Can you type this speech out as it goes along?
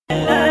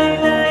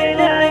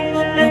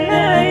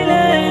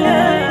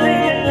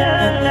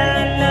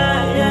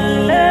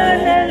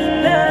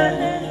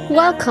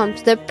Welcome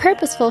to the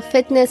Purposeful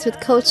Fitness with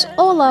Coach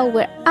Ola,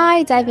 where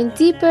I dive in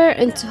deeper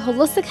into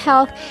holistic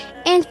health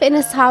and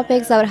fitness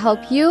topics that would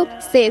help you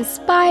stay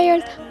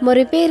inspired,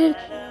 motivated,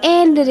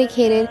 and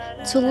dedicated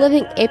to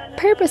living a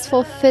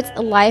purposeful fit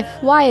life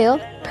while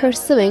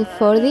pursuing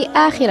for the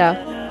Akhirah.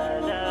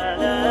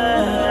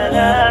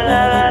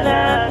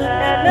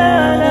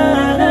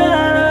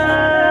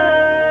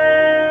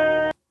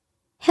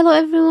 Hello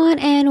everyone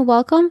and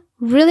welcome.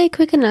 Really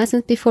quick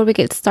announcement before we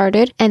get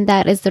started, and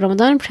that is the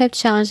Ramadan Prep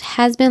Challenge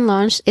has been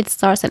launched. It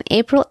starts on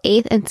April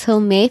 8th until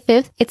May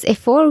 5th. It's a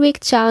 4-week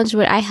challenge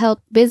where I help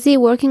busy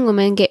working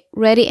women get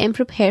ready and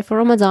prepared for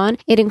Ramadan.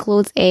 It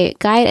includes a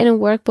guide and a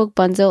workbook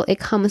bundle. It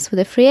comes with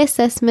a free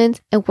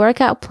assessment, a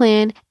workout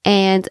plan,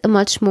 and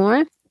much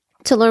more.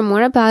 To learn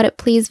more about it,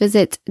 please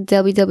visit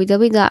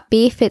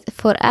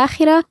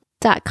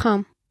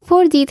www.befitforakhirah.com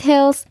for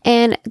details,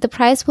 and the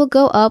price will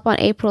go up on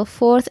April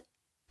 4th,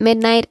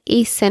 midnight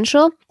East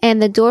Central,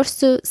 and the doors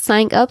to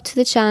sign up to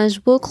the challenge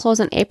will close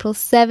on April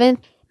 7th,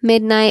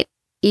 midnight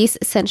East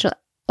Central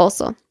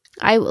also.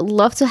 I would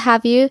love to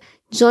have you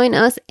join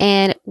us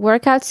and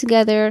work out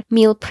together,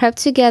 meal prep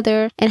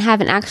together, and have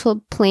an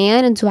actual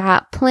plan, a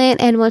dua plan,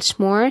 and much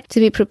more to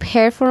be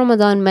prepared for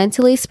Ramadan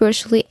mentally,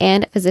 spiritually,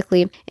 and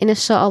physically,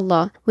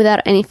 inshallah.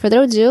 Without any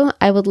further ado,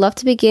 I would love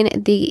to begin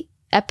the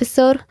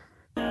episode.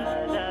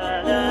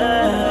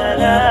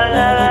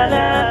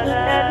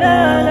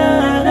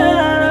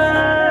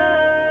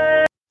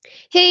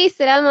 Hey,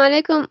 Assalamu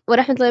alaikum wa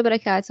rahmatullahi wa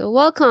barakatuh.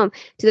 Welcome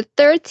to the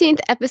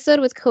 13th episode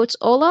with Coach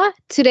Ola.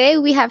 Today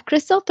we have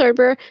Crystal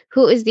Thurber,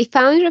 who is the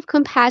founder of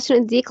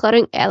Compassionate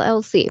Decluttering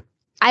LLC.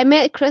 I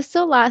met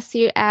Crystal last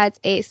year at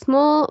a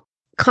small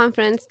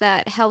conference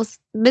that helps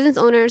business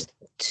owners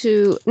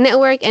to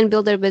network and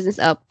build their business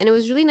up. And it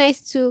was really nice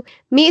to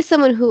meet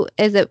someone who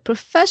is a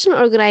professional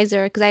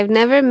organizer, because I've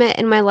never met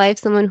in my life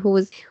someone who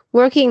was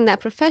working in that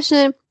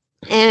profession.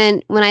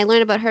 And when I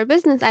learned about her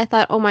business, I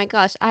thought, oh my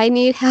gosh, I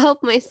need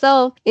help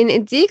myself in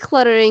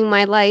decluttering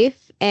my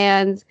life.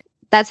 And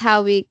that's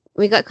how we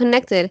got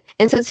connected.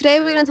 And so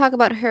today we're going to talk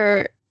about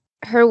her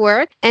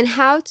work and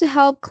how to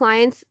help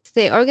clients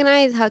stay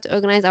organized, how to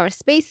organize our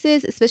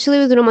spaces, especially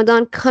with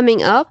Ramadan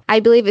coming up.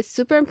 I believe it's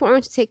super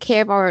important to take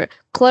care of our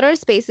cluttered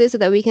spaces so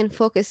that we can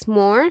focus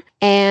more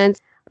and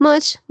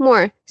much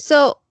more.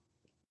 So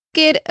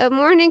good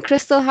morning,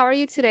 Crystal. How are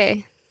you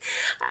today?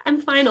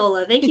 I'm fine,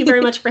 Ola. Thank you very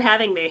much for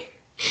having me.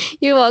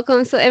 You're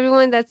welcome. So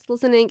everyone that's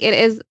listening, it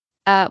is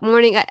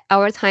morning at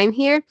our time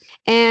here.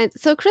 And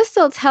so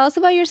Crystal, tell us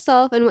about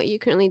yourself and what you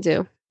currently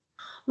do.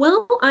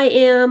 Well, I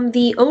am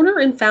the owner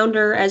and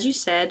founder, as you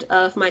said,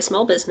 of my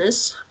small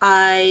business.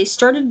 I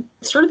started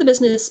the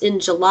business in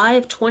July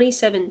of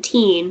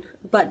 2017,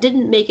 but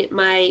didn't make it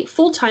my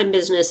full-time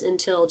business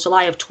until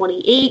July of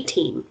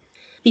 2018.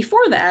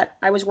 Before that,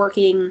 I was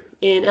working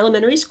in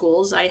elementary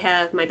schools. I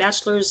have my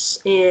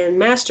bachelor's and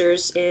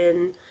master's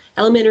in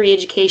elementary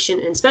education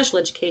and special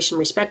education,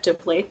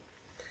 respectively.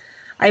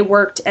 I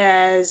worked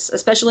as a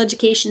special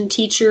education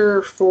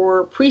teacher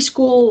for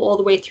preschool all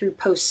the way through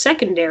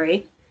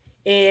post-secondary,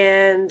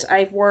 and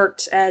I've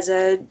worked as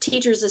a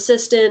teacher's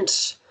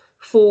assistant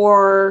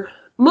for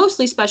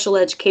mostly special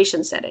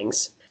education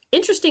settings.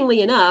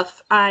 Interestingly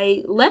enough,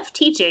 I left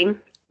teaching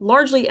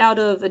largely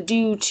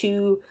due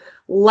to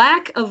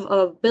lack of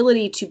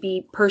ability to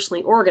be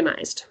personally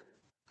organized.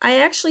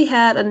 I actually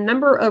had a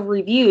number of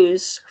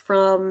reviews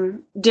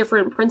from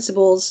different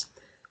principals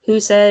who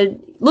said,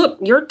 look,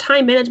 your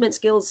time management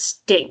skills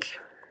stink.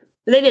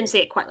 They didn't say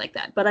it quite like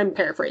that, but I'm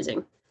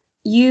paraphrasing.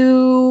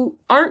 You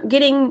aren't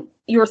getting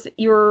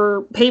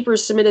your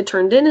papers submitted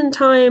turned in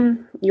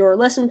time, your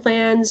lesson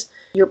plans,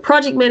 your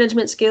project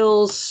management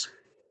skills,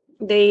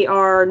 they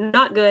are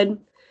not good.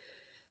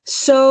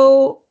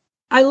 So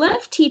I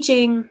left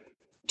teaching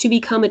to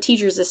become a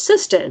teacher's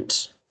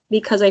assistant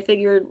because I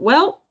figured,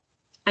 well,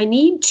 I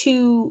need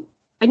to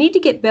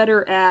get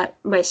better at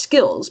my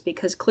skills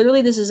because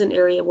clearly this is an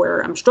area where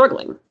I'm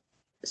struggling.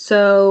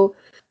 So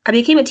I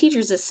became a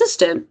teacher's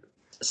assistant,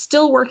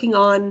 still working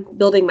on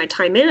building my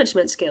time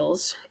management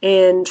skills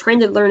and trying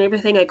to learn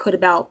everything I could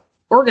about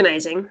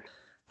organizing.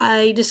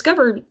 I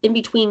discovered in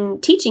between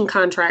teaching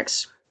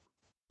contracts,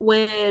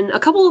 when a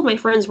couple of my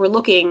friends were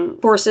looking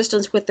for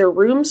assistance with their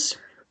rooms,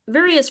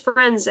 various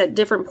friends at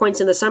different points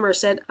in the summer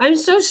said, I'm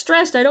so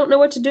stressed. I don't know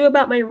what to do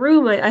about my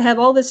room. I have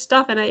all this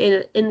stuff and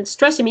it's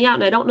stressing me out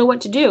and I don't know what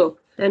to do.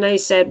 And I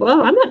said,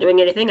 well, I'm not doing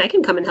anything. I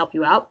can come and help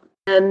you out.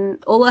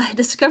 And Ola, I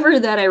discovered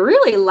that I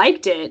really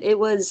liked it. It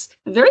was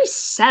very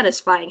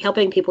satisfying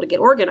helping people to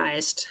get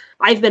organized.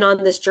 I've been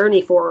on this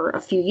journey for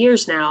a few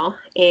years now,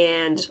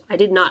 and I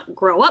did not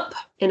grow up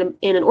in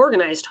an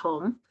organized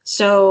home.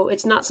 So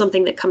it's not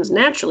something that comes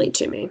naturally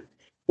to me.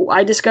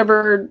 I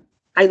discovered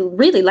I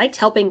really liked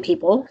helping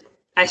people.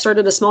 I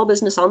started a small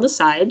business on the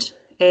side,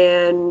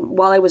 and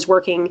while I was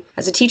working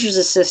as a teacher's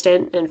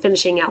assistant and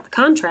finishing out the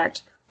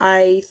contract,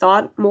 I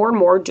thought more and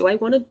more, do I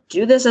want to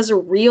do this as a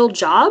real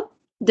job?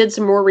 Did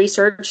some more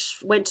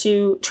research, went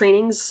to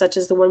trainings such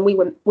as the one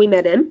we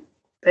met in,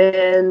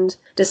 and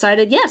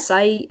decided, yes,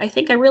 I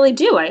think I really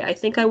do. I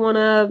think I want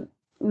to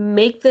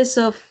make this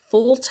a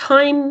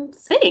full-time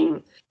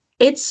thing.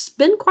 It's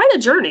been quite a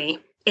journey.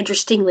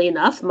 Interestingly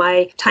enough,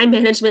 my time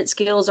management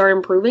skills are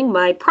improving.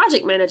 My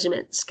project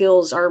management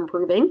skills are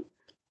improving.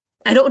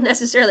 I don't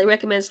necessarily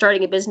recommend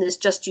starting a business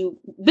just to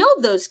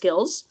build those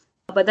skills,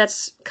 but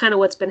that's kind of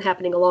what's been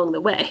happening along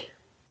the way.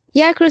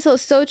 Yeah, Crystal,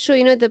 so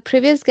true. The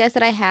previous guest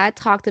that I had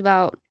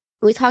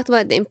we talked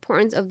about the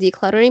importance of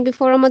decluttering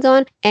before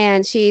Ramadan,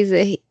 and she's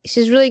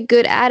really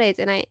good at it.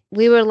 And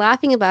we were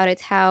laughing about it,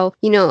 how,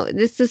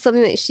 this is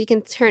something that she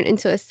can turn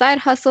into a side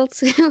hustle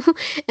too,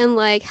 and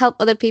like help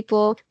other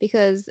people,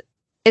 because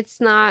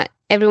it's not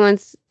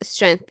everyone's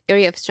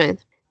area of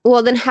strength.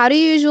 Well, then how do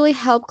you usually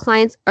help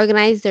clients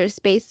organize their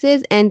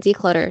spaces and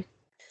declutter?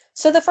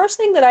 So the first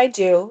thing that I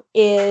do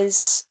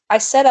is I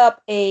set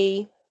up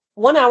a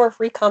 1-hour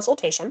free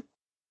consultation.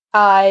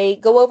 I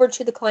go over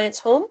to the client's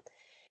home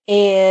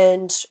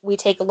and we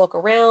take a look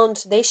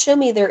around. They show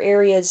me their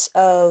areas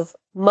of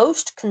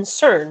most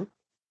concern.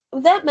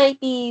 That might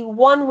be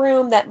one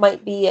room, that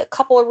might be a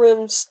couple of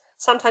rooms.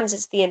 Sometimes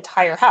it's the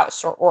entire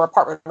house or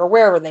apartment or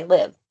wherever they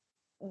live.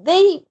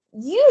 They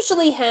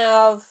usually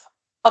have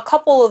a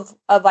couple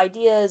of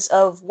ideas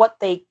of what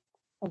they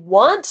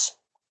want.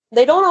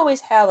 They don't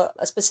always have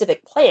a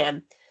specific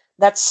plan.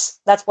 That's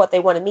what they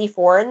wanted me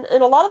for. And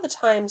a lot of the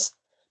times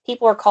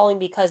people are calling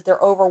because they're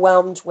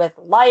overwhelmed with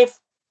life.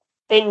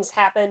 Things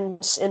happen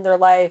in their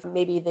life.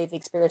 Maybe they've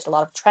experienced a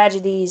lot of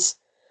tragedies.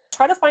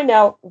 Try to find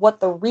out what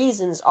the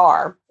reasons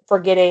are for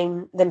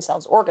getting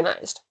themselves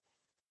organized.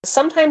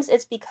 Sometimes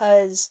it's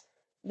because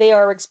they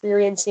are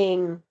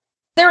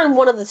they're in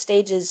one of the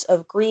stages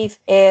of grief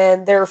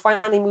and they're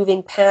finally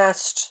moving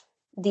past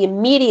the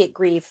immediate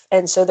grief.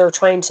 And so they're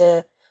trying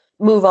to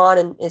move on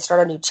and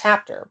start a new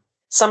chapter.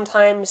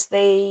 Sometimes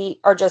they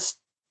are just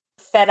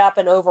fed up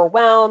and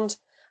overwhelmed.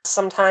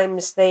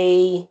 Sometimes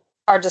they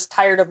are just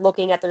tired of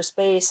looking at their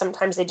space.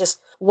 Sometimes they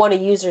just want to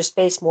use their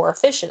space more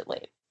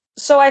efficiently.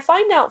 So I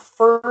find out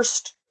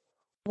first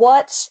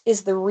what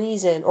is the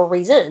reason or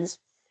reasons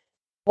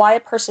why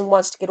a person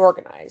wants to get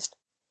organized.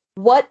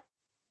 What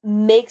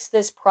makes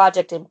this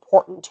project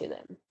important to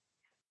them?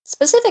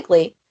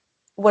 Specifically,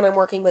 when I'm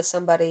working with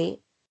somebody,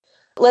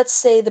 let's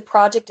say the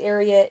project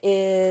area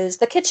is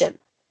the kitchen,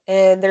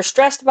 and they're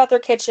stressed about their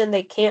kitchen.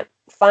 They can't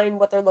find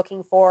what they're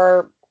looking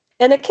for.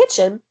 In a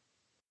kitchen,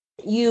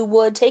 you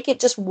would take it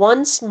just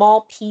one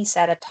small piece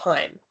at a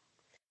time.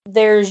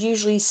 There's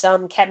usually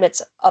some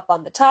cabinets up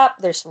on the top,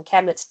 there's some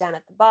cabinets down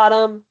at the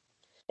bottom,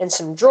 and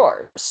some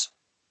drawers.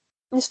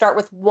 You start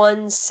with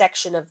one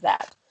section of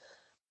that.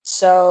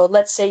 So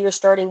let's say you're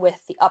starting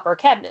with the upper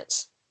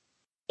cabinets.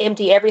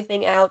 Empty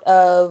everything out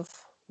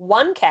of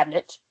one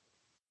cabinet,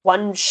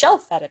 one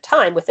shelf at a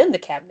time within the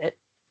cabinet,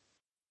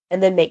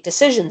 and then make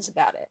decisions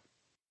about it.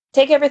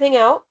 Take everything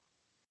out,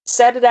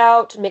 set it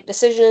out, make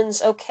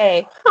decisions.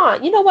 Okay,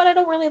 you know what? I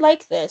don't really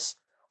like this.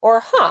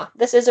 Or,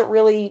 this isn't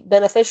really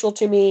beneficial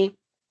to me.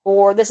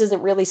 Or this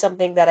isn't really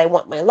something that I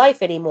want in my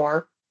life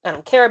anymore. I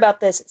don't care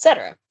about this,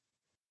 etc.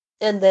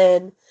 And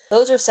then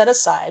those are set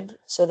aside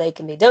so they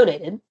can be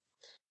donated.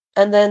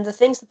 And then the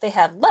things that they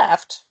have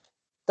left,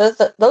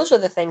 those are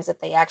the things that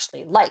they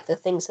actually like, the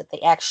things that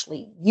they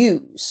actually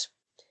use.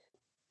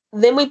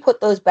 Then we put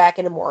those back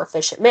in a more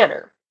efficient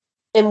manner.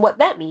 And what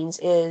that means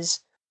is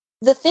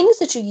the things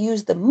that you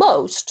use the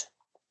most,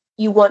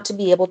 you want to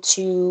be able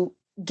to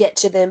get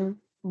to them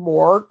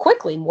more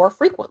quickly, more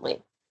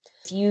frequently.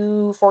 If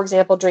you, for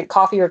example, drink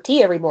coffee or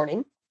tea every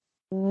morning,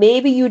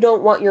 maybe you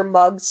don't want your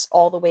mugs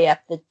all the way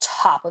at the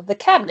top of the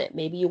cabinet.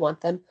 Maybe you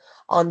want them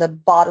on the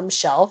bottom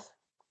shelf,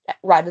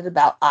 right at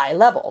about eye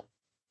level.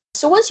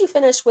 So once you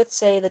finish with,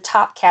 say, the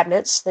top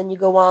cabinets, then you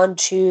go on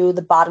to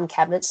the bottom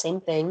cabinet,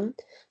 same thing.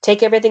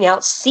 Take everything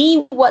out,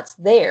 see what's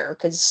there,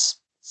 because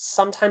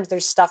sometimes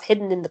there's stuff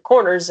hidden in the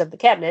corners of the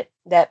cabinet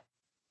that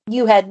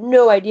you had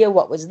no idea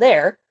what was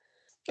there,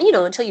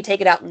 until you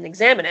take it out and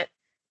examine it.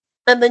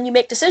 And then you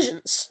make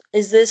decisions.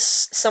 Is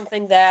this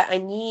something that I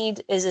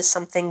need? Is this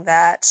something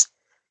that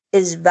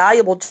is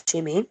valuable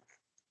to me?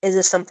 Is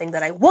this something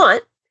that I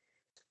want?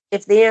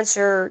 If the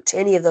answer to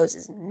any of those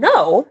is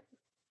no,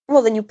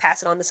 well, then you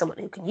pass it on to someone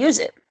who can use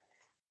it.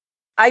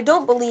 I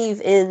don't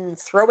believe in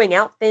throwing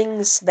out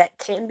things that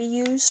can be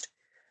used.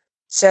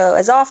 So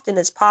as often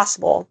as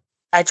possible,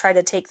 I try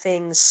to take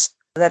things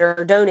that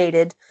are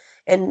donated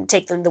and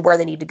take them to where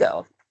they need to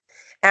go.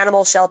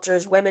 Animal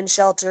shelters, women's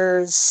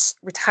shelters,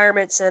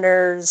 retirement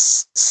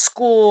centers,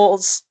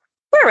 schools,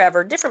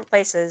 wherever, different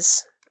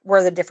places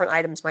where the different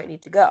items might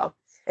need to go.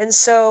 And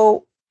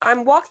so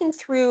I'm walking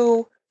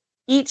through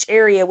each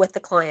area with the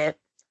client.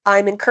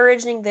 I'm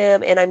encouraging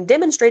them and I'm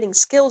demonstrating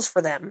skills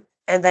for them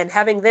and then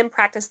having them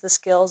practice the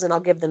skills, and I'll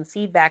give them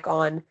feedback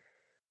on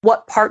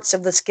what parts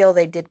of the skill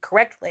they did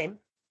correctly.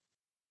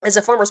 As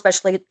a former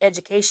special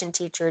education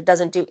teacher, it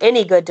doesn't do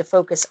any good to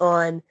focus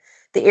on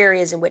the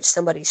areas in which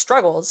somebody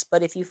struggles,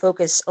 but if you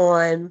focus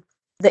on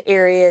the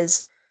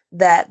areas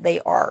that they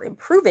are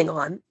improving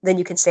on, then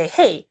you can say,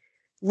 hey,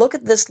 look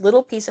at this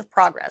little piece of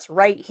progress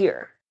right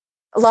here.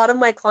 A lot of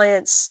my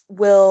clients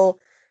will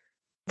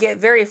get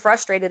very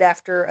frustrated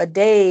after a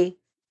day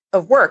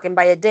of work, and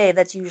by a day,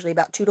 that's usually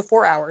about 2 to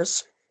 4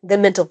 hours,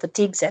 then mental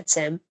fatigue sets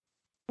in.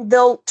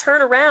 They'll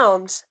turn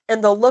around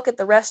and they'll look at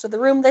the rest of the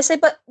room. They say,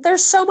 but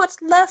there's so much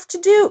left to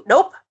do.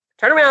 Nope.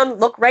 Turn around,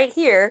 look right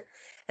here,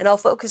 and I'll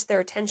focus their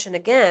attention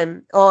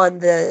again on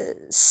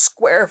the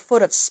square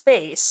foot of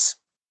space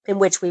in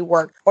which we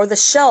worked, or the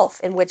shelf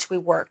in which we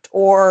worked,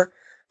 or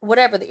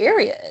whatever the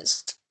area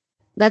is.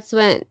 That's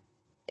when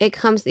it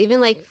comes,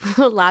 even like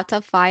for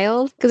laptop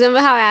files. Because remember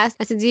how I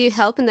said, do you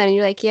help in that? And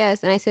you're like,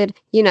 yes. And I said,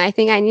 I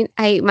think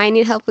I might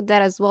need help with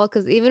that as well.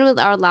 Because even with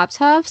our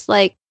laptops,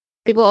 like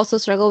people also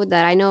struggle with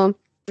that. I know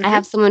I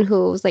have someone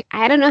who was like,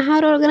 I don't know how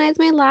to organize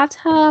my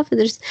laptop.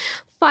 There's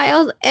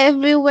files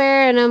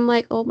everywhere. And I'm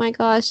like, oh my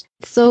gosh,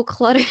 it's so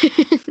cluttered.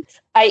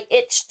 I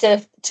itch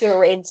to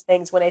arrange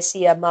things when I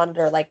see a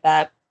monitor like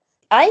that.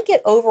 I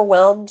get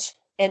overwhelmed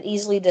and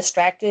easily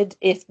distracted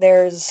if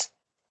there's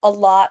a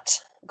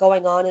lot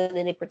going on in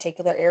any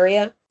particular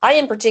area. I,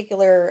 in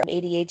particular,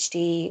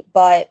 ADHD,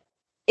 but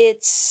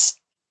it's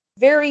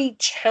very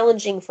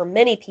challenging for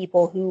many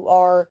people who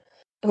are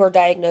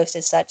diagnosed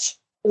as such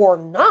or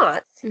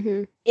not.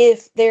 Mm-hmm.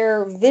 If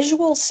their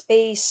visual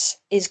space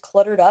is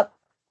cluttered up,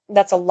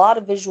 that's a lot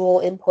of visual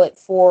input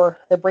for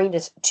the brain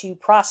to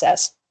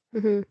process.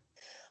 Mm-hmm.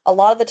 A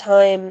lot of the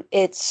time,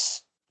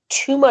 it's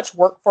too much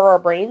work for our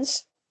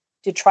brains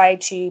to try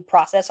to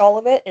process all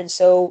of it, and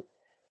so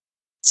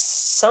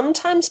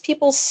sometimes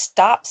people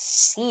stop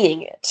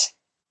seeing it.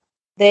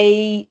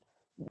 They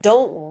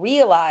don't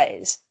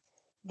realize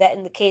that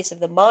in the case of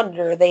the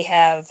monitor, they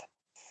have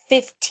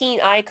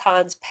 15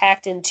 icons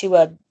packed into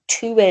a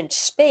 2-inch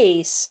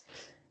space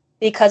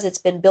because it's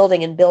been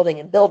building and building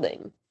and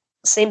building.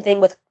 Same thing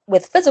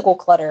with physical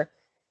clutter.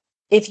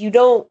 If you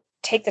don't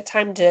take the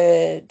time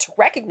to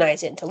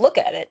recognize it and to look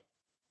at it,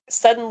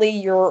 suddenly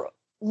you're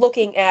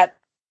looking at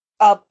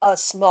a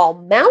small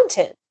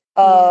mountain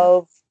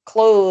of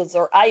clothes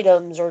or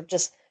items or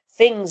just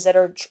things that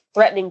are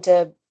threatening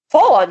to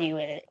fall on you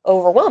and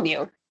overwhelm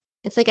you.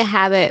 It's like a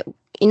habit.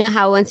 You know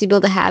how once you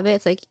build a habit,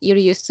 it's like you're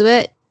used to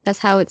it. That's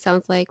how it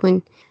sounds like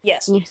when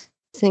Yes. you're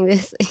saying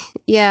this.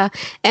 Yeah.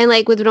 And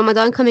like with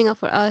Ramadan coming up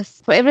for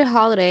us, for every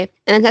holiday,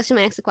 and that's actually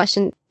my next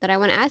question that I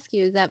want to ask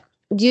you is that,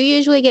 do you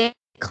usually get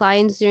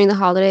clients during the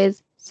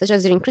holidays, such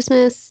as during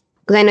Christmas?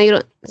 Because I know you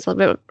don't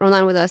celebrate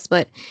Ramadan with us,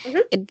 but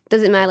it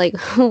doesn't matter like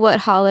what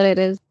holiday it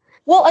is.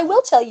 Well, I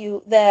will tell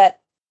you that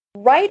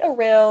right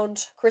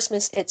around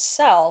Christmas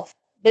itself,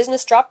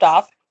 business dropped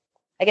off.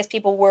 I guess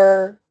people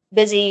were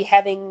busy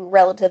having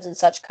relatives and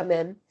such come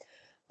in.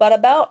 But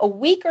about a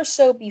week or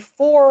so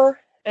before,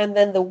 and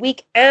then the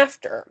week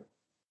after,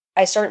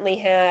 I certainly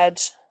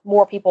had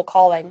more people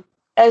calling.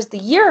 As the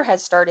year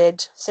has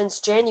started, since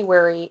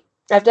January,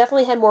 I've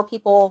definitely had more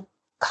people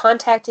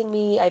contacting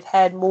me. I've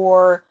had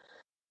more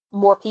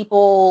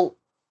people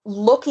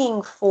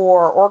looking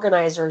for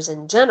organizers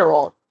in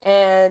general.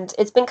 And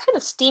it's been kind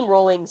of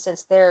steamrolling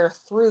since they're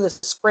through the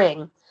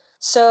spring.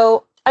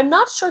 So I'm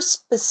not sure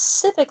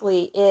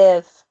specifically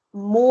if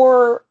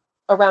more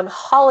around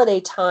holiday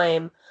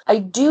time. I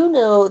do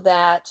know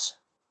that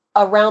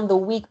around the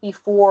week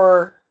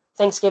before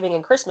Thanksgiving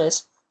and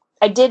Christmas,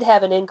 I did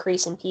have an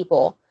increase in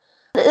people.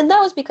 And that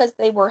was because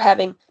they were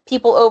having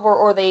people over,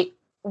 or they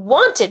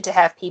wanted to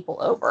have people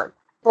over.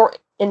 For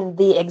in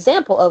the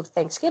example of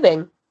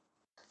Thanksgiving,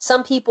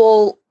 some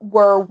people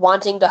were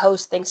wanting to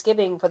host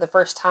Thanksgiving for the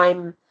first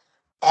time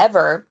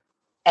ever,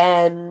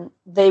 and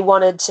they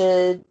wanted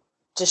to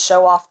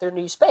show off their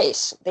new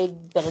space.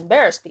 They'd been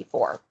embarrassed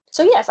before.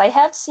 So yes, I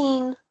have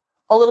seen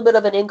a little bit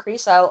of an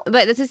increase.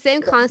 But it's the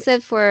same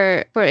concept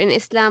for in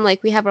Islam.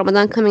 Like we have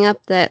Ramadan coming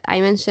up that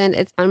I mentioned.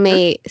 It's on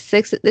May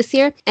 6th this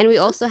year. And we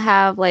also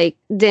have like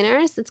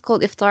dinners. It's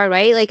called iftar,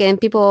 right? Like, and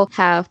people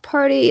have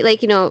party,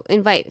 like,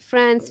 invite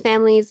friends,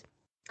 families.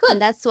 Good.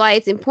 And that's why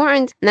it's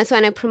important. And that's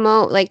why I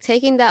promote like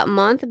taking that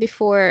month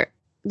before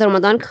the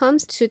Ramadan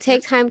comes to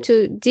take time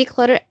to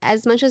declutter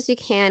as much as you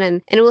can.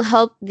 And it will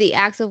help the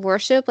acts of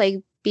worship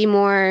like be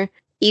more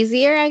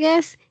easier, I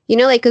guess.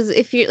 Like, because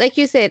if you, like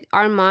you said,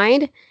 our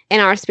mind and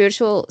our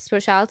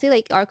spirituality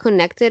like are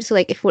connected. So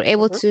like if we're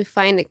able to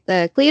find like,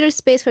 the cleaner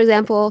space, for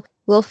example,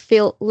 we'll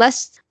feel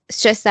less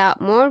stressed out,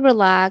 more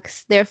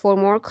relaxed, therefore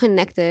more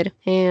connected.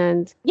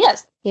 And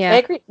yes, yeah, I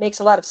agree. It makes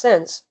a lot of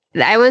sense.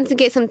 I want to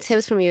get some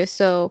tips from you.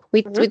 So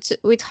we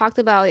talked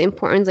about the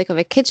importance like of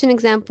a kitchen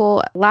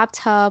example, a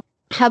laptop.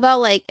 How about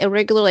like a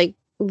regular like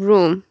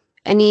room?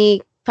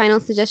 Any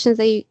final suggestions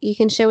that you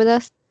can share with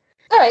us?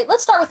 All right,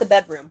 let's start with the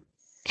bedroom.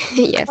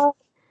 Yes.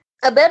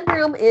 A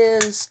bedroom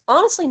is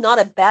honestly not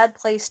a bad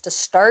place to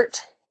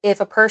start if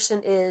a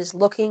person is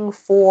looking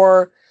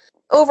for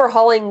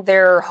overhauling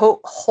their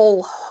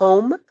whole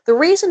home. The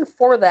reason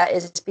for that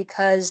is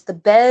because the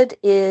bed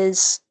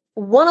is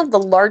one of the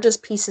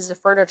largest pieces of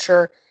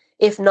furniture,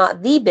 if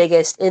not the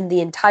biggest, in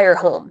the entire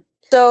home.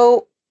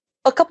 So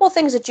a couple of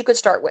things that you could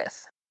start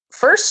with.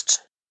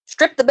 First,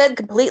 strip the bed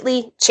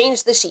completely,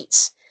 change the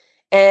sheets.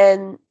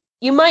 And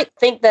you might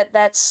think that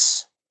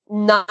that's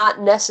not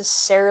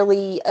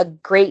necessarily a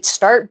great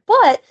start,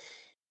 but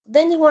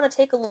then you want to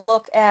take a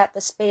look at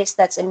the space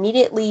that's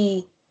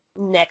immediately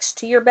next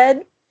to your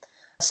bed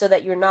so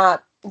that you're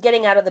not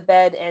getting out of the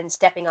bed and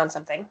stepping on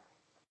something.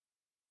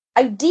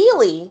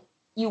 Ideally,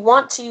 you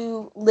want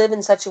to live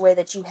in such a way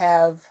that you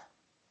have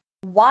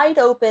wide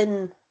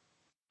open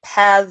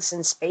paths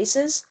and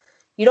spaces.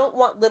 You don't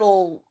want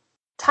little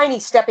tiny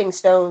stepping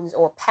stones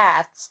or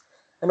paths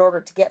in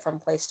order to get from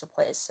place to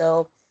place.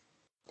 So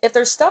if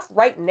there's stuff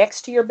right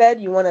next to your bed,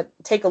 you want to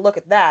take a look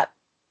at that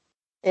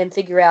and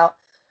figure out,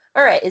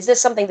 all right, is this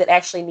something that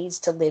actually needs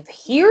to live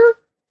here?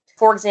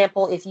 For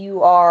example, if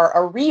you are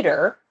a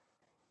reader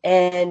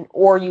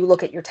or you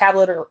look at your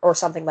tablet or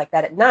something like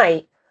that at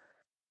night,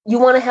 you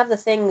want to have the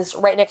things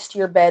right next to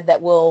your bed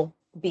that will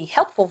be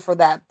helpful for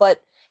that,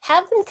 but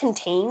have them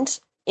contained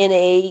in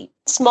a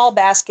small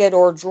basket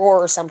or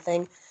drawer or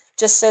something,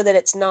 just so that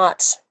it's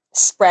not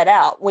spread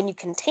out. When you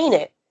contain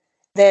it,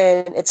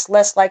 then it's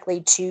less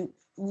likely to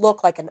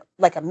look like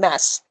a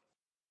mess.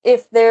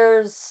 If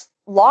there's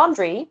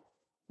laundry,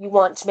 you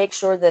want to make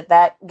sure that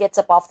that gets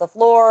up off the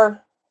floor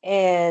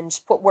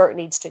and put where it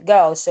needs to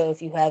go. So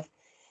if you have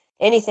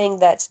anything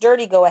that's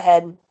dirty, go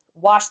ahead,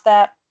 wash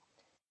that.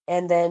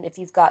 And then if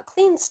you've got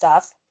clean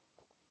stuff,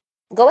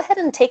 go ahead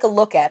and take a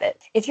look at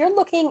it. If you're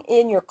looking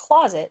in your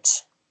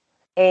closet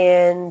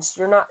and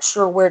you're not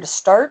sure where to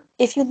start,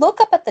 if you look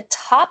up at the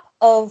top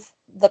of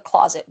the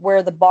closet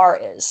where the bar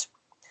is,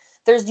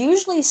 there's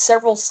usually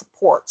several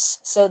supports.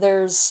 So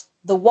there's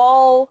the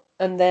wall,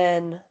 and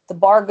then the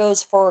bar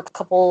goes for a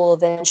couple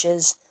of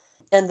inches,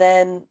 and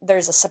then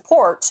there's a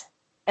support,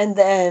 and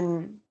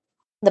then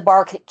the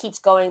bar keeps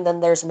going, then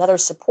there's another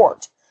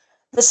support.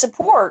 The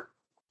support,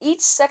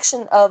 each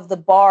section of the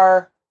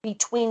bar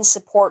between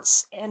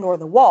supports and or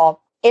the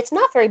wall, it's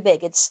not very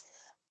big. It's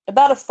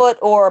about a foot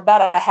or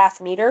about a half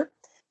meter,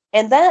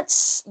 and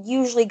that's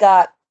usually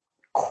got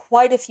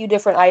quite a few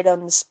different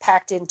items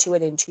packed into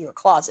your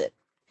closet.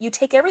 You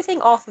take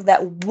everything off of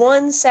that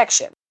one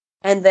section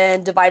and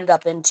then divide it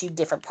up into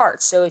different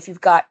parts. So if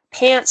you've got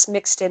pants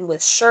mixed in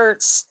with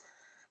shirts,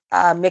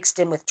 mixed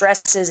in with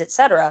dresses,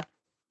 etc.,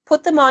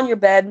 put them on your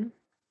bed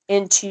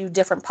into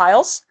different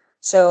piles.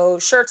 So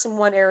shirts in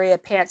one area,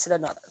 pants in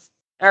another.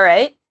 All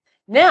right.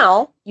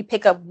 Now you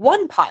pick up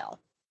one pile.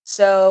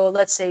 So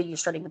let's say you're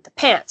starting with the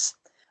pants.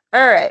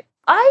 All right.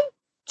 I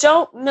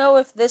don't know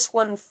if this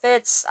one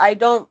fits. I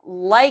don't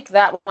like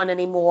that one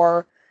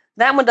anymore.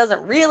 That one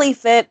doesn't really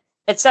fit,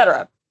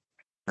 etc.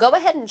 Go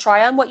ahead and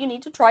try on what you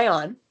need to try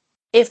on.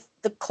 If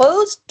the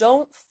clothes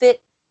don't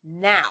fit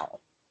now,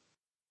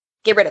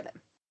 get rid of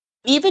them.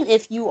 Even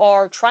if you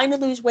are trying to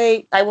lose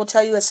weight, I will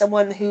tell you, as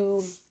someone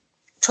who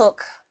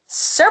took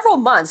several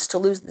months to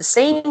lose the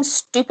same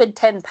stupid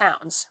 10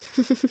 pounds,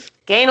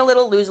 gain a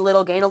little, lose a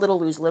little, gain a little,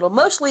 lose a little.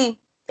 Mostly,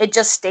 it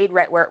just stayed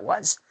right where it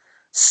was.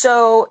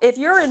 So if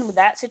you're in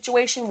that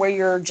situation where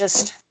you're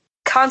just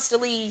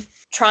constantly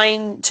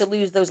trying to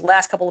lose those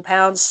last couple of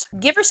pounds,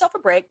 give yourself a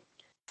break.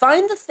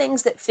 Find the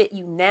things that fit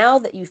you now,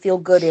 that you feel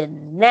good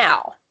in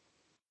now.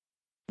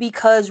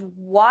 Because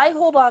why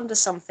hold on to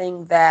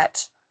something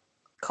that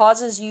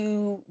causes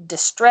you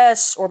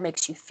distress or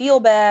makes you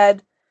feel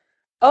bad?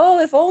 Oh,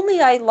 if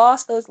only I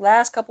lost those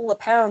last couple of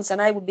pounds,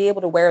 then I would be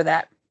able to wear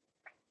that.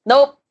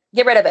 Nope,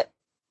 get rid of it.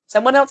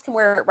 Someone else can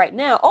wear it right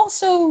now.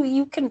 Also,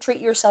 you can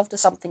treat yourself to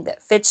something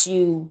that fits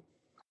you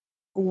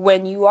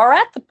when you are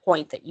at the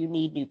point that you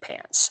need new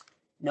pants.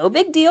 No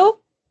big deal.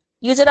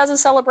 Use it as a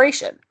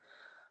celebration.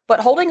 But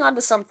holding on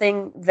to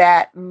something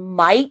that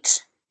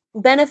might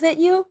benefit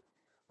you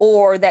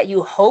or that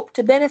you hope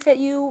to benefit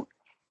you,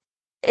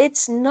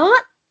 it's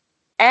not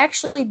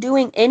actually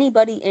doing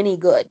anybody any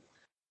good.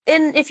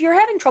 And if you're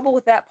having trouble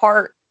with that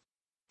part,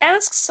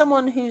 ask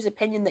someone whose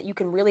opinion that you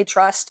can really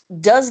trust.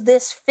 Does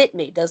this fit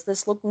me? Does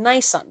this look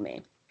nice on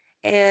me?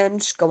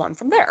 And go on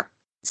from there.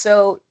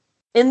 So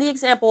in the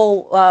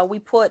example, we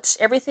put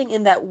everything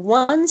in that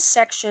one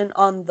section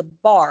on the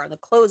bar, the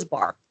clothes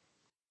bar,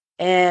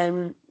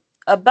 and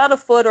about a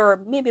foot or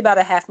maybe about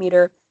a half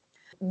meter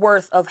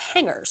worth of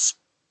hangers.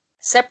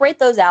 Separate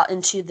those out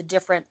into the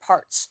different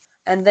parts.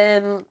 And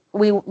then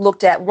we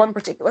looked at one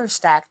particular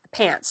stack, the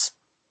pants.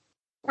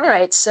 All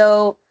right,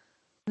 so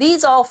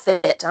these all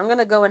fit. I'm going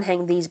to go and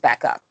hang these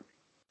back up.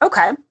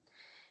 Okay.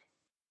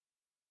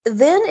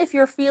 Then if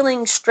you're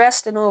feeling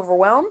stressed and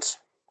overwhelmed,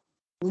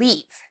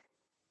 leave.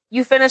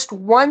 You finished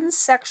one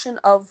section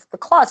of the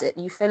closet.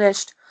 You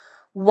finished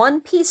one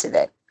piece of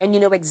it, and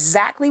you know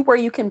exactly where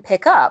you can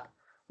pick up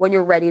when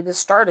you're ready to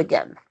start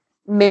again.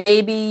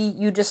 Maybe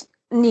you just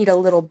need a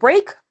little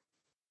break,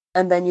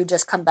 and then you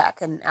just come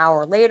back an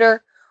hour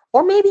later,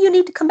 or maybe you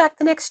need to come back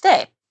the next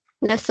day.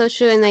 That's so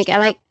true. And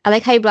I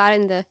like how you brought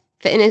in the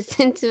fitness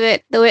into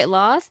it, the weight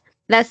loss.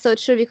 That's so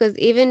true, because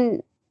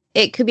even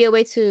it could be a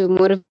way to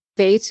motivate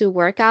you to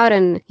work out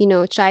and,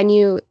 try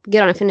new,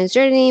 get on a fitness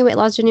journey, weight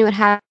loss journey, what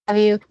have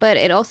you. But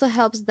it also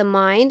helps the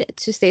mind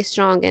to stay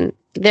strong and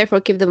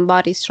therefore keep the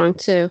body strong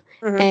too.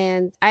 Mm-hmm.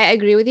 And I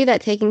agree with you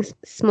that taking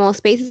small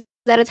spaces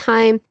at a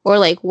time, or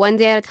like one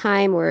day at a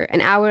time, or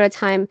an hour at a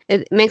time,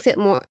 it makes it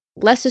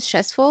less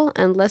stressful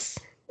and less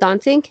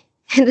daunting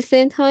at the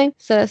same time.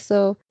 So that's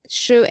so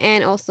true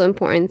and also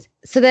important.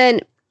 So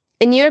then,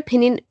 in your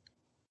opinion,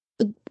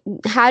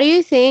 how do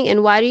you think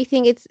and why do you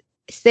think it's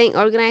staying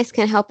organized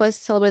can help us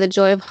celebrate the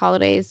joy of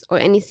holidays or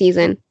any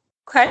season?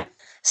 Okay.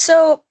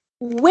 So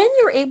when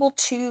you're able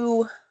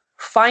to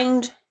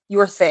find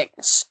your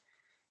things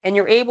and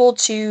you're able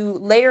to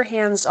lay your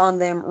hands on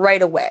them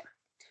right away,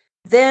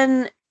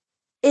 then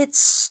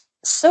it's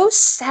so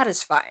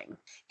satisfying.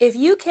 If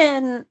you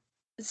can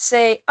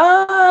say,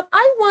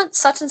 I want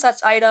such and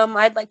such item,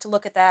 I'd like to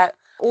look at that,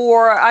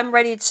 or I'm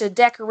ready to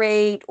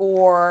decorate,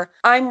 or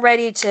I'm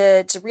ready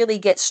to really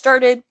get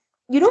started,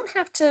 you don't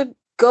have to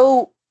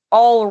go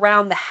all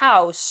around the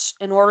house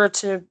in order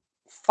to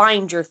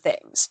find your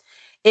things.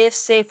 If,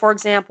 say, for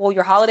example,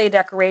 your holiday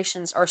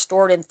decorations are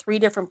stored in 3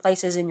 different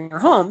places in your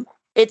home,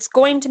 it's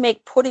going to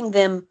make putting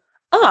them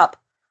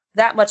up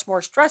that much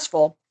more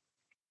stressful.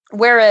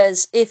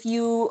 Whereas if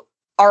you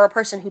are a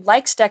person who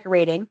likes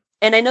decorating,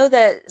 and I know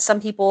that some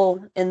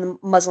people in the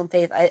Muslim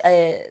faith,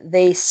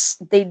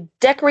 they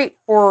decorate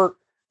for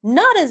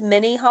not as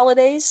many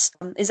holidays.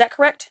 Is that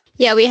correct?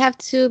 Yeah, we have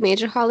 2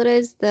 major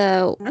holidays.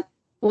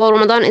 Well,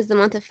 Ramadan is the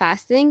month of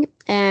fasting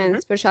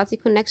and spirituality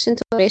connection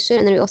to celebration,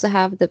 and then we also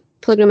have the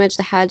pilgrimage,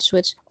 the Hajj,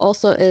 which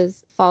also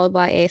is followed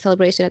by a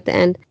celebration at the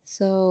end.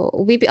 So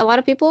a lot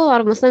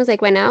of Muslims,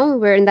 like right now,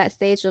 we're in that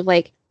stage of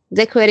like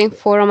decorating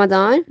for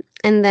Ramadan,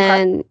 and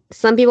then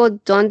some people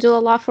don't do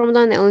a lot for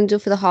Ramadan; they only do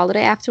for the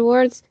holiday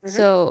afterwards.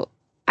 So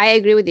I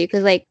agree with you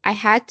because like I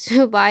had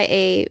to buy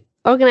a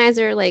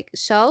organizer like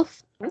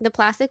shelf, the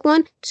plastic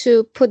one,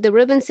 to put the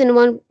ribbons in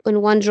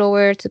one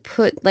drawer, to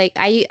put like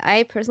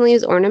I personally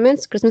use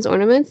ornaments, Christmas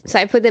ornaments, so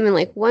I put them in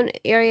like one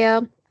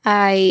area.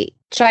 I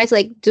try to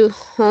like do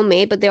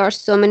homemade, but there are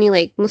so many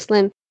like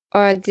Muslim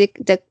or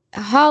the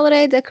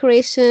holiday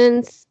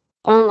decorations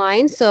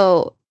online.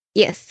 So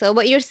yes, so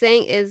what you're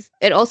saying is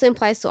it also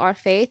implies to our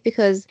faith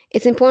because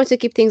it's important to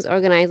keep things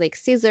organized, like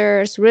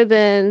scissors,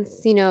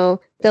 ribbons, the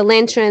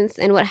lanterns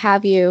and what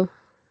have you,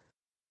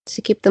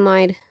 to keep the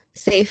mind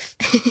safe.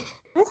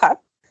 Okay.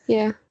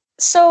 Yeah.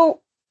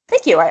 So,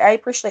 thank you. I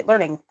appreciate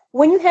learning.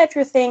 When you have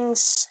your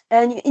things,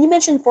 and you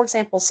mentioned, for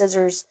example,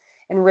 scissors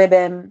and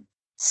ribbon,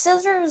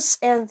 scissors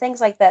and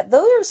things like that,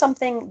 those are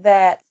something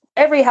that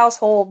every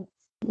household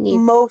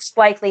most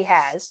likely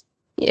has.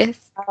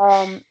 Yes.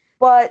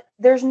 But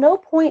there's no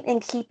point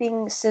in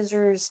keeping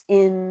scissors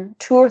in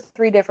 2 or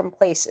 3 different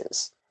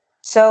places.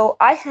 So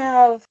I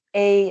have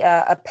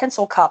a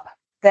pencil cup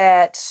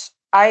that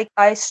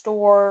I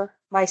store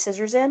my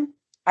scissors in.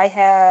 I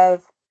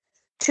have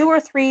 2 or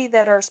 3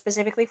 that are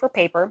specifically for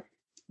paper.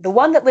 The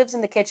one that lives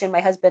in the kitchen,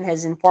 my husband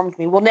has informed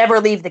me, will never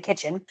leave the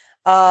kitchen.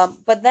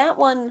 But that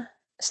one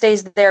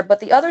stays there. But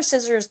the other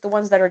scissors, the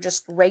ones that are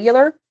just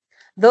regular,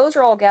 those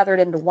are all gathered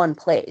into one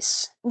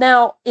place.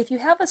 Now, if you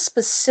have a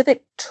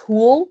specific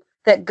tool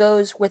that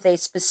goes with a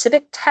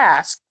specific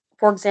task,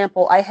 for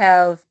example, I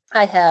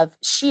have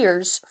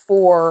shears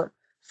for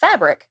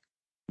fabric,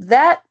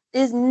 that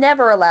is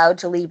never allowed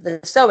to leave the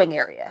sewing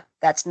area.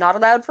 That's not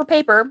allowed for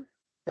paper.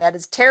 That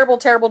is terrible,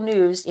 terrible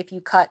news if you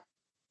cut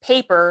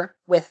paper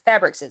with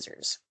fabric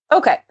scissors.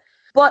 Okay,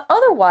 but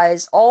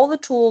otherwise, all the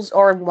tools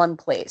are in one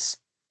place.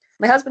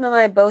 My husband and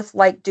I both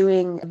like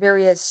doing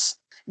various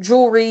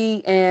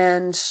jewelry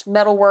and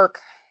metalwork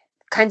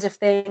kinds of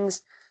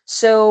things.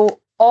 So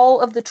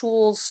all of the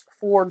tools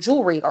for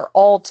jewelry are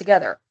all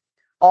together.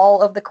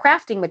 All of the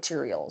crafting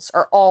materials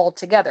are all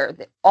together.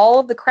 All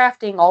of the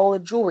crafting, all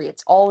of the jewelry,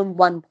 it's all in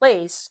one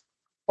place,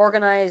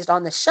 organized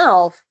on the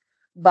shelf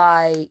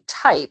by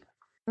type.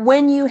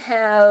 When you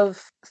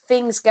have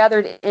things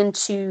gathered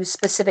into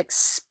specific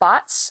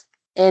spots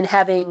and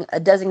having a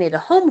designated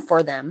home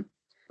for them,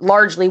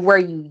 largely where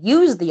you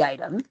use the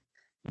item,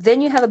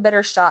 then you have a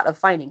better shot of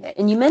finding it.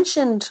 And you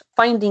mentioned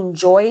finding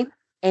joy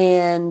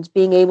and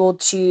being able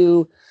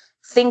to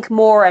think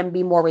more and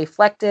be more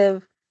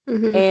reflective.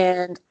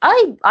 And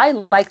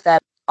I like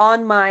that.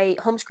 On my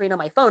home screen on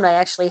my phone, I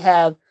actually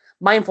have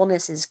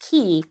mindfulness is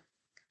key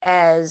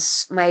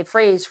as my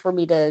phrase for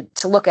me to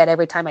look at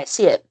every time I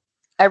see it.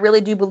 I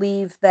really do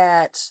believe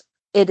that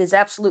it is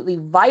absolutely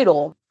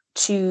vital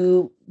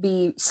to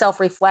be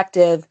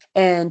self-reflective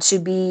and to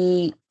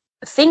be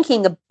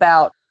thinking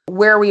about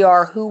where we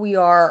are, who we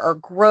are, our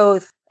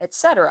growth,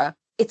 etc.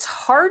 It's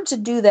hard to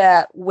do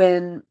that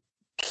when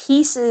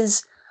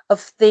pieces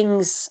of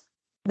things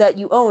that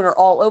you own are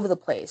all over the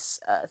place.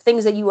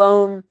 Things that you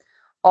own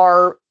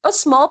are a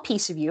small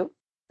piece of you.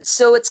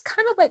 So it's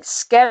kind of like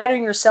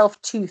scattering yourself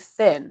too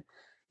thin.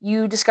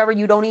 You discover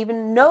you don't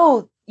even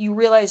know, you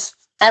realize,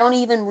 I don't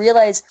even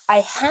realize I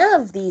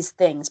have these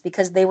things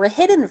because they were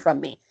hidden from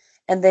me.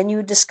 And then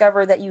you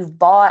discover that you've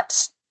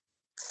bought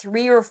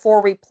 3 or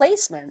 4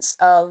 replacements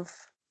of,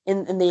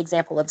 in the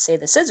example of, say,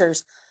 the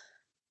scissors,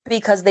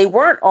 because they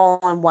weren't all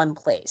in one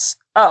place.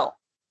 Oh,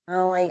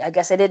 well, I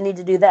guess I didn't need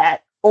to do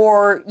that.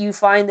 Or you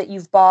find that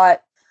you've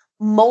bought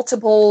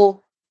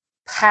multiple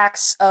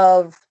packs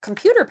of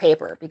computer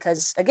paper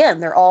because, again,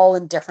 they're all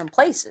in different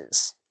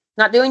places.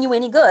 Not doing you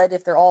any good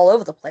if they're all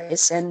over the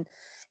place, and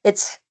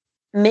it's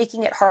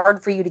making it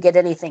hard for you to get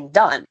anything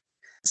done.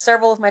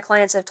 Several of my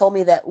clients have told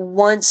me that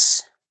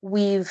once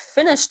we've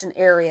finished an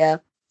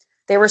area,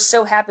 They were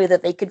so happy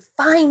that they could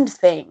find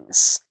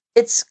things.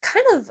 It's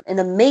kind of an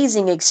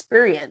amazing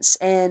experience.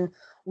 And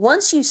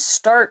once you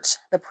start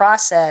the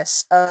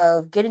process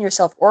of getting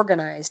yourself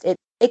organized,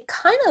 it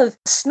kind of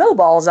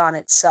snowballs on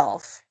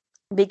itself,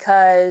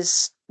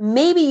 because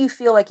maybe you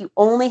feel like you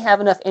only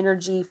have enough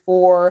energy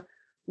for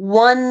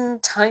one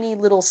tiny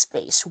little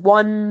space,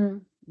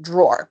 one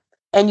drawer.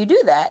 And you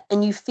do that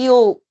and you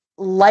feel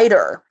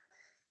lighter.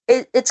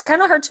 It's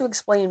kind of hard to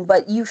explain,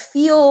 but you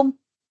feel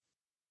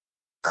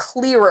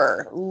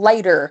clearer,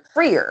 lighter,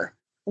 freer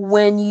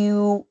when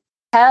you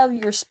have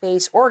your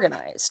space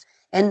organized.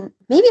 And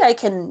maybe I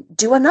can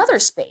do another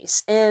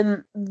space.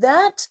 And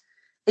that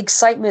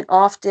excitement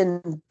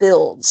often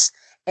builds.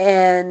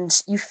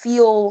 And you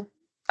feel,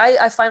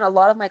 I find a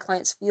lot of my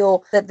clients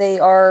feel that they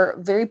are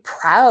very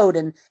proud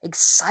and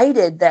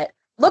excited that,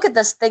 look at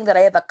this thing that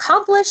I have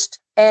accomplished.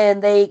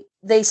 And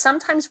they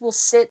sometimes will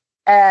sit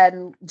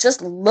and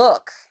just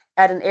look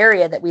at an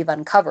area that we've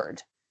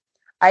uncovered.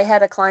 I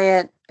had a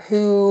client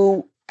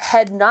who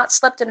had not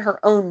slept in her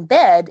own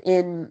bed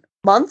in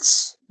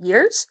months,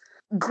 years.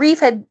 Grief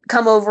had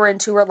come over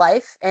into her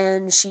life,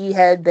 and she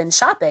had been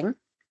shopping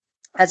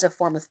as a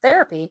form of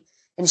therapy,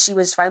 and she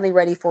was finally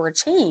ready for a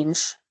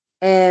change.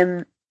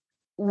 And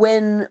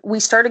when we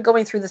started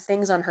going through the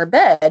things on her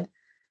bed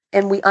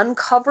and we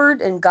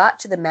uncovered and got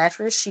to the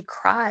mattress, she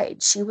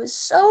cried. She was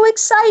so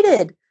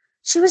excited.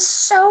 She was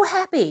so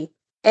happy.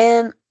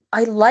 And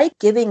I like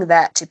giving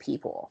that to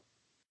people.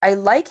 I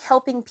like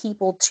helping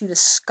people to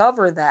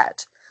discover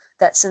that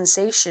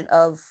sensation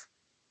of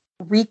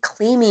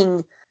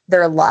reclaiming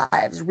their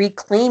lives,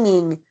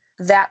 reclaiming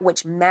that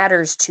which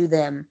matters to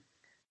them,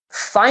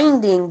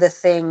 finding the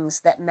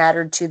things that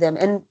mattered to them,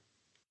 and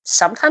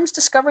sometimes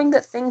discovering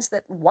that things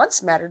that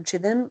once mattered to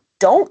them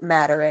don't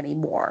matter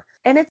anymore.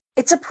 And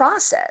it's a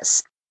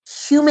process,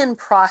 human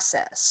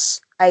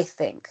process, I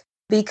think,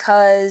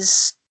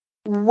 because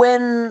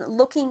when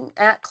looking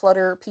at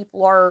clutter,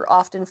 people are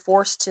often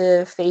forced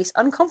to face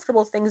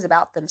uncomfortable things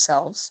about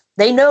themselves.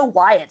 They know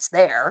why it's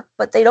there,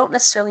 but they don't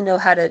necessarily know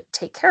how to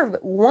take care of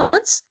it.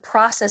 Once the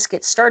process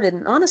gets started,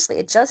 and honestly,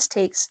 it just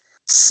takes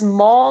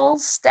small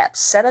steps.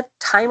 Set a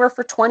timer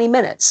for 20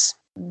 minutes.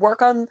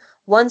 Work on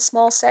one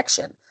small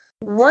section.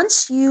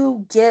 Once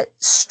you get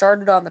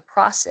started on the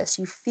process,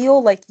 you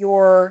feel like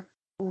you're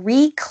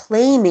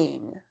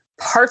reclaiming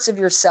parts of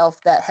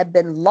yourself that have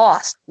been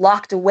lost,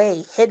 locked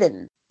away,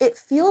 hidden. It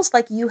feels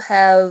like you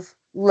have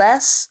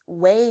less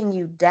weighing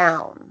you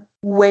down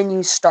when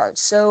you start.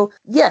 So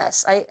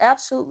yes, I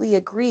absolutely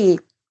agree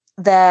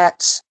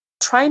that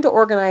trying to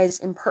organize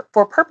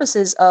for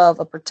purposes of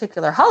a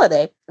particular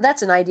holiday,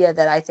 that's an idea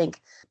that I think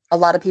a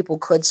lot of people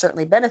could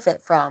certainly benefit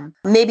from.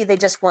 Maybe they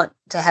just want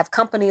to have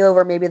company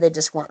over, maybe they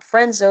just want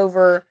friends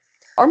over,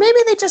 or maybe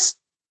they just,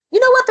 you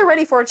know what, they're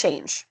ready for a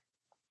change.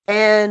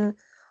 And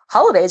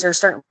holidays are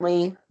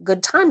certainly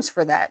good times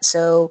for that.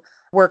 So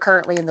we're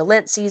currently in the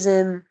Lent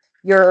season.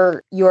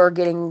 You're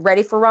getting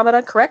ready for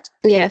Ramadan, correct?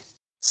 Yes.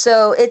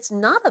 So it's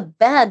not a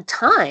bad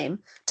time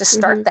to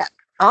start that.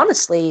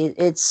 Honestly,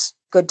 it's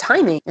good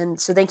timing. And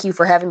so thank you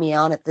for having me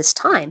on at this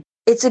time.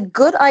 It's a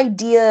good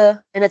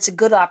idea and it's a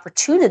good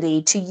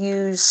opportunity to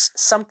use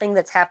something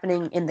that's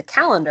happening in the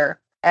calendar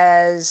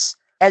as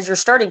your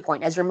starting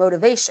point, as your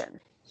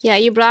motivation. Yeah,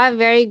 you brought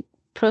very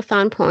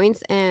profound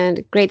points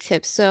and great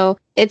tips. So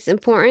it's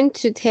important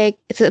to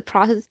it's a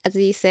process, as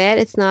you said.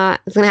 It's going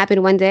to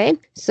happen one day.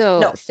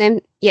 So So I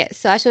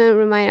just want to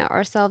remind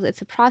ourselves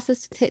it's a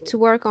process to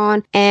work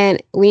on,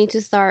 and we need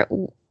to start,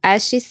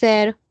 as she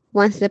said,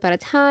 one step at a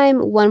time,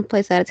 one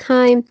place at a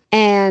time.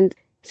 And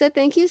so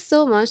thank you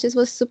so much. This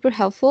was super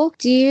helpful.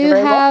 Do you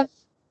have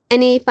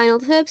any final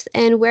tips,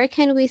 and where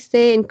can we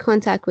stay in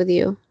contact with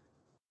you?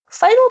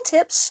 Final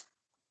tips.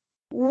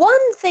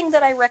 One thing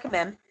that I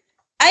recommend,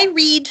 I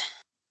read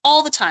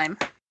all the time.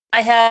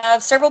 I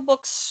have several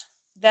books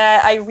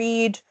that I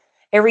read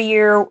every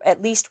year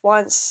at least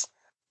once.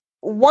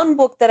 One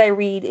book that I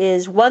read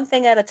is One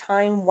Thing at a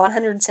Time,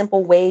 100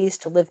 Simple Ways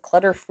to Live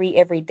Clutter-Free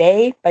Every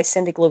Day by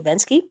Cindy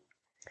Glovensky.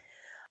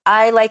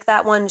 I like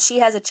that one. She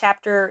has a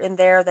chapter in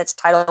there that's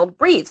titled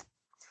Breathe.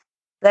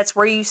 That's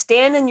where you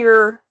stand in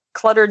your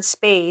cluttered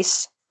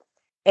space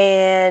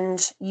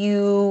and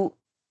you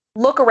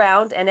look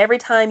around, and every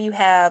time you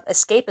have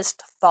escapist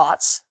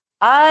thoughts,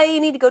 I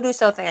need to go do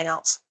something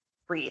else.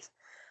 Breathe.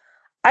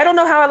 I don't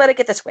know how I let it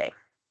get this way.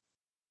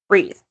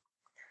 Breathe.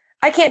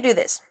 I can't do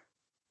this.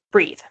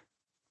 Breathe.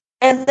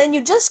 And then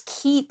you just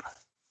keep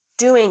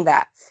doing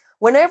that.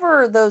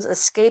 Whenever those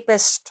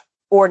escapist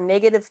or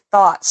negative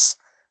thoughts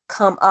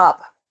come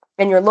up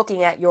and you're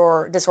looking at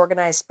your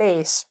disorganized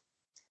space,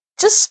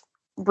 just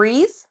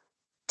breathe,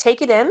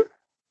 take it in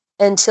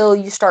until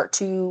you start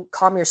to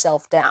calm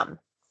yourself down.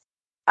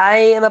 I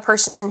am a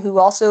person who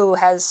also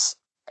has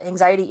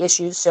anxiety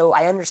issues, so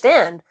I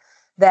understand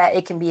that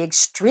it can be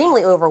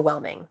extremely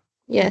overwhelming.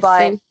 Yes,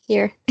 same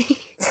here.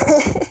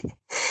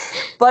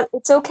 But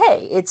it's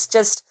okay. It's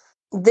just,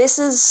 this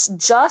is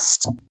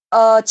just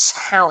a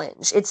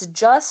challenge. It's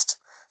just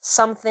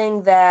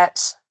something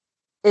that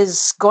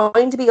is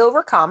going to be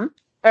overcome.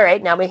 All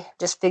right, now we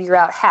just figure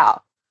out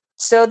how.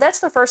 So that's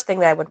the first thing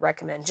that I would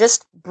recommend.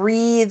 Just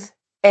breathe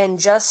and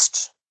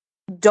just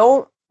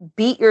don't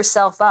beat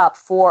yourself up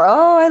for,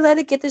 oh, I let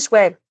it get this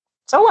way.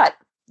 So what?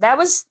 That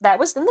was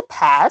in the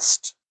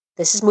past.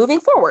 This is moving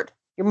forward.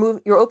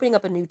 You're opening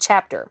up a new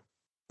chapter.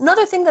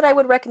 Another thing that I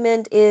would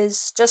recommend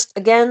is just,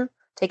 again,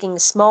 taking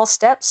small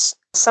steps.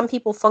 Some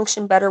people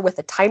function better with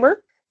a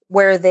timer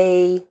where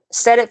they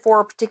set it for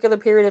a particular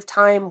period of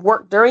time,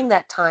 work during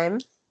that time,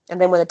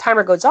 and then when the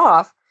timer goes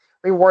off,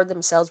 reward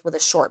themselves with a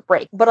short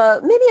break.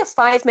 But maybe a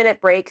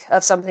 5-minute break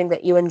of something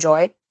that you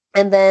enjoy,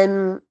 and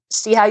then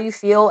see how you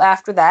feel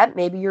after that.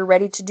 Maybe you're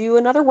ready to do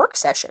another work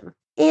session.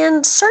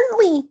 And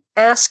certainly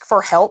ask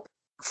for help.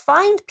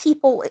 Find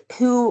people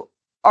who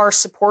are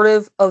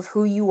supportive of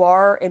who you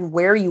are and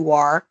where you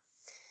are.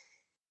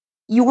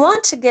 You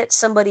want to get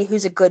somebody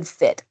who's a good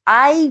fit.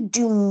 I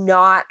do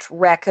not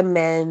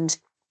recommend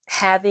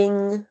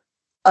having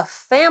a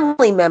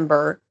family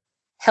member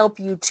help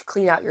you to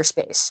clean out your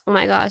space. Oh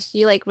my gosh,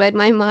 you like read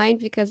my mind,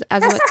 because I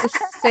was about to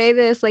say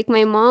this. Like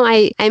my mom,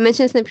 I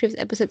mentioned this in the previous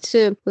episode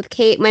too with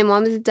Kate. My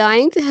mom is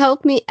dying to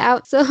help me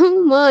out so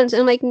much.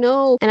 I'm like,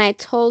 no. And I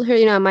told her,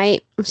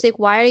 she's like,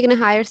 why are you gonna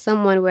hire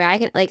someone where I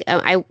can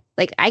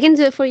I can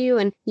do it for you?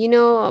 And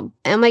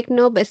I'm like,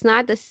 no, but it's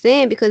not the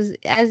same, because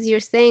as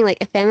you're saying,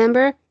 like a family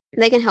member,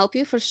 they can help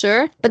you for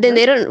sure, but then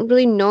they don't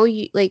really know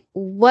you, like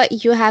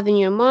what you have in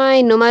your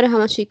mind. No matter how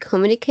much you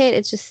communicate,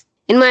 it's just,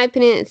 in my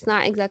opinion, it's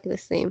not exactly the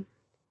same.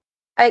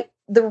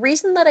 The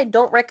reason that I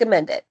don't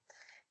recommend it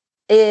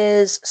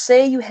is,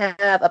 say you have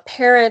a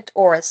parent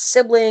or a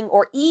sibling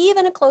or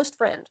even a close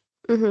friend.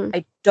 Mm-hmm.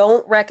 I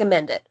don't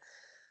recommend it.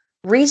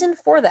 Reason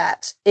for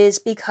that is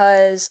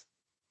because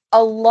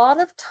a lot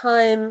of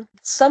time,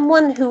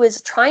 someone who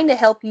is trying to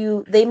help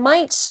you, they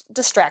might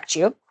distract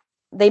you.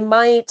 They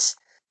might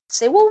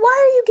say, well, why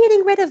are you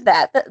getting rid of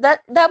that?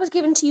 That was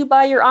given to you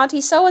by your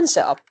auntie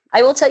so-and-so.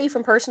 I will tell you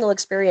from personal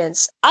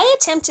experience, I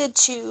attempted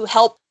to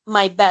help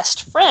my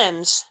best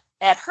friend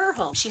at her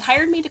home. She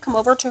hired me to come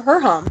over to her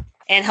home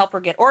and help her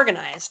get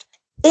organized.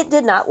 It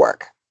did not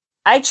work.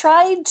 I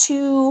tried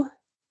to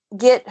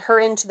get her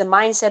into the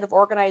mindset of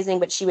organizing,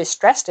 but she was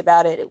stressed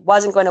about it. It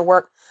wasn't going to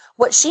work.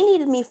 What she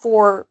needed me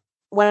for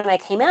when I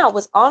came out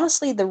was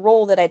honestly the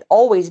role that I'd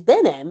always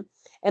been in,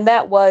 and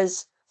that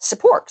was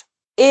support.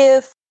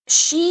 If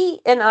she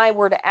and I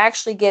were to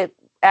actually get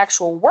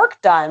actual work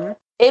done,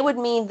 it would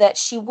mean that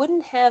she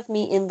wouldn't have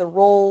me in the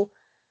role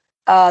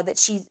that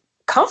she's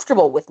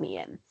comfortable with me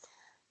in.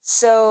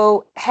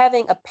 So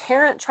having a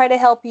parent try to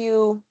help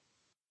you,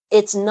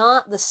 it's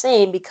not the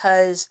same,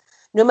 because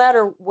no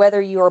matter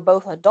whether you are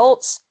both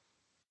adults,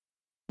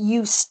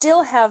 you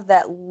still have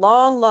that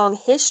long, long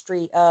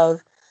history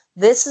of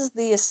this is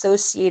the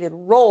associated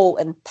role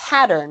and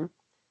pattern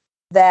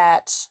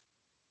that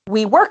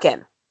we work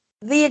in.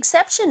 The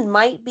exception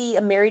might be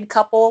a married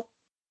couple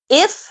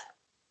if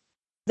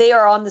they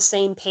are on the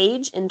same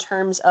page in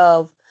terms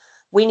of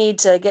we need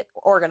to get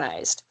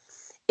organized.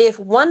 If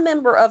one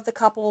member of the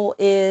couple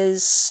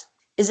is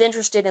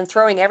interested in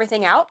throwing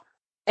everything out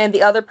and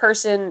the other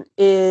person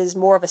is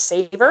more of a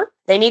saver,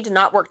 they need to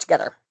not work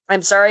together.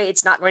 I'm sorry,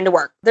 it's not going to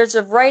work. There's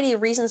a variety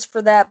of reasons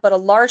for that, but a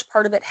large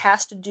part of it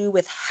has to do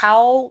with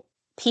how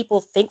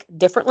people think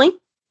differently.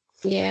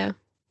 Yeah.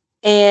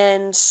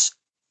 And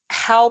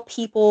how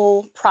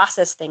people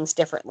process things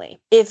differently.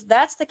 If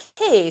that's the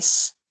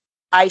case,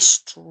 I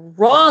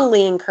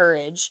strongly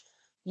encourage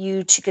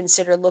you to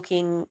consider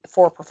looking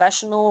for a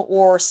professional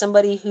or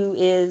somebody who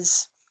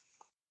is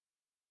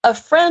a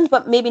friend,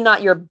 but maybe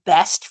not your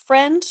best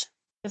friend,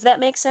 if that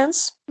makes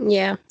sense.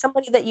 Yeah.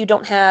 Somebody that you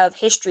don't have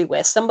history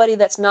with, somebody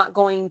that's not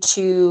going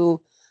to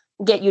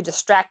get you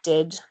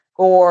distracted,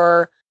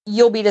 or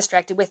you'll be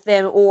distracted with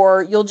them,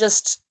 or you'll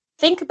just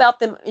think about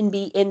them and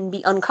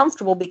be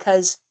uncomfortable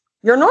because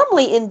you're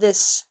normally in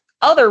this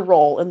other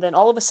role, and then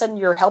all of a sudden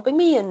you're helping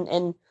me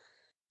and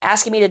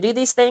asking me to do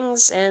these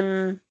things,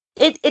 and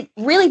it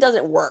really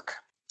doesn't work.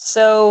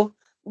 So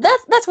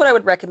that's what I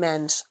would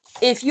recommend.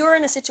 If you're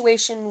in a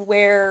situation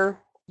where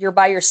you're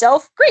by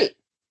yourself, great.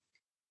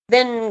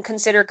 Then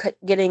consider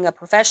getting a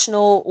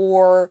professional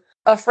or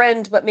a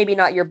friend, but maybe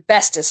not your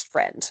bestest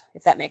friend,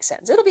 if that makes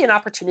sense. It'll be an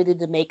opportunity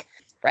to make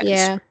friends.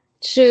 Yeah,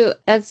 true.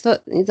 That's so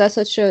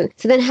true.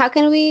 So then how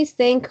can we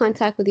stay in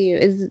contact with you?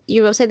 Is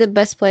your website the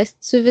best place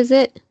to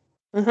visit?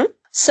 Mm-hmm.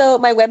 So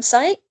my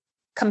website,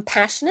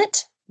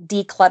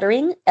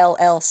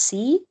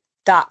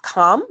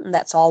 CompassionateDeclutteringLLC.com, and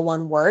that's all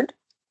one word.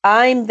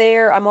 I'm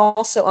there. I'm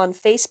also on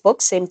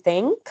Facebook, same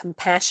thing,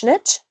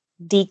 Compassionate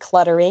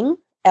Decluttering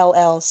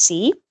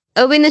LLC.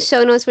 It'll be in the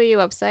show notes for your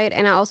website,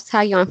 and I'll also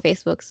tag you on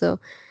Facebook, so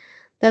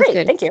that's Great,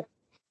 good. Thank you.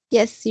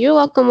 Yes, you're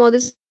welcome. Well,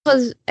 this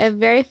was a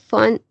very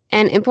fun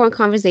and important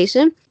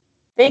conversation.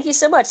 Thank you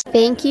so much.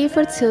 Thank you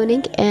for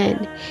tuning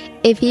in.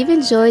 If you've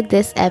enjoyed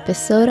this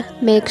episode,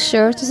 make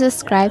sure to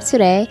subscribe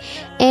today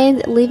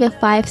and leave a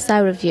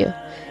 5-star review.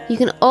 You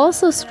can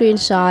also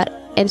screenshot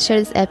and share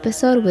this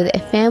episode with a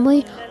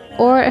family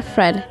or a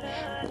friend.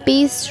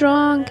 Be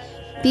strong,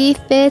 be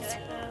fit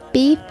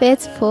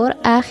for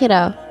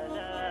Akhirah.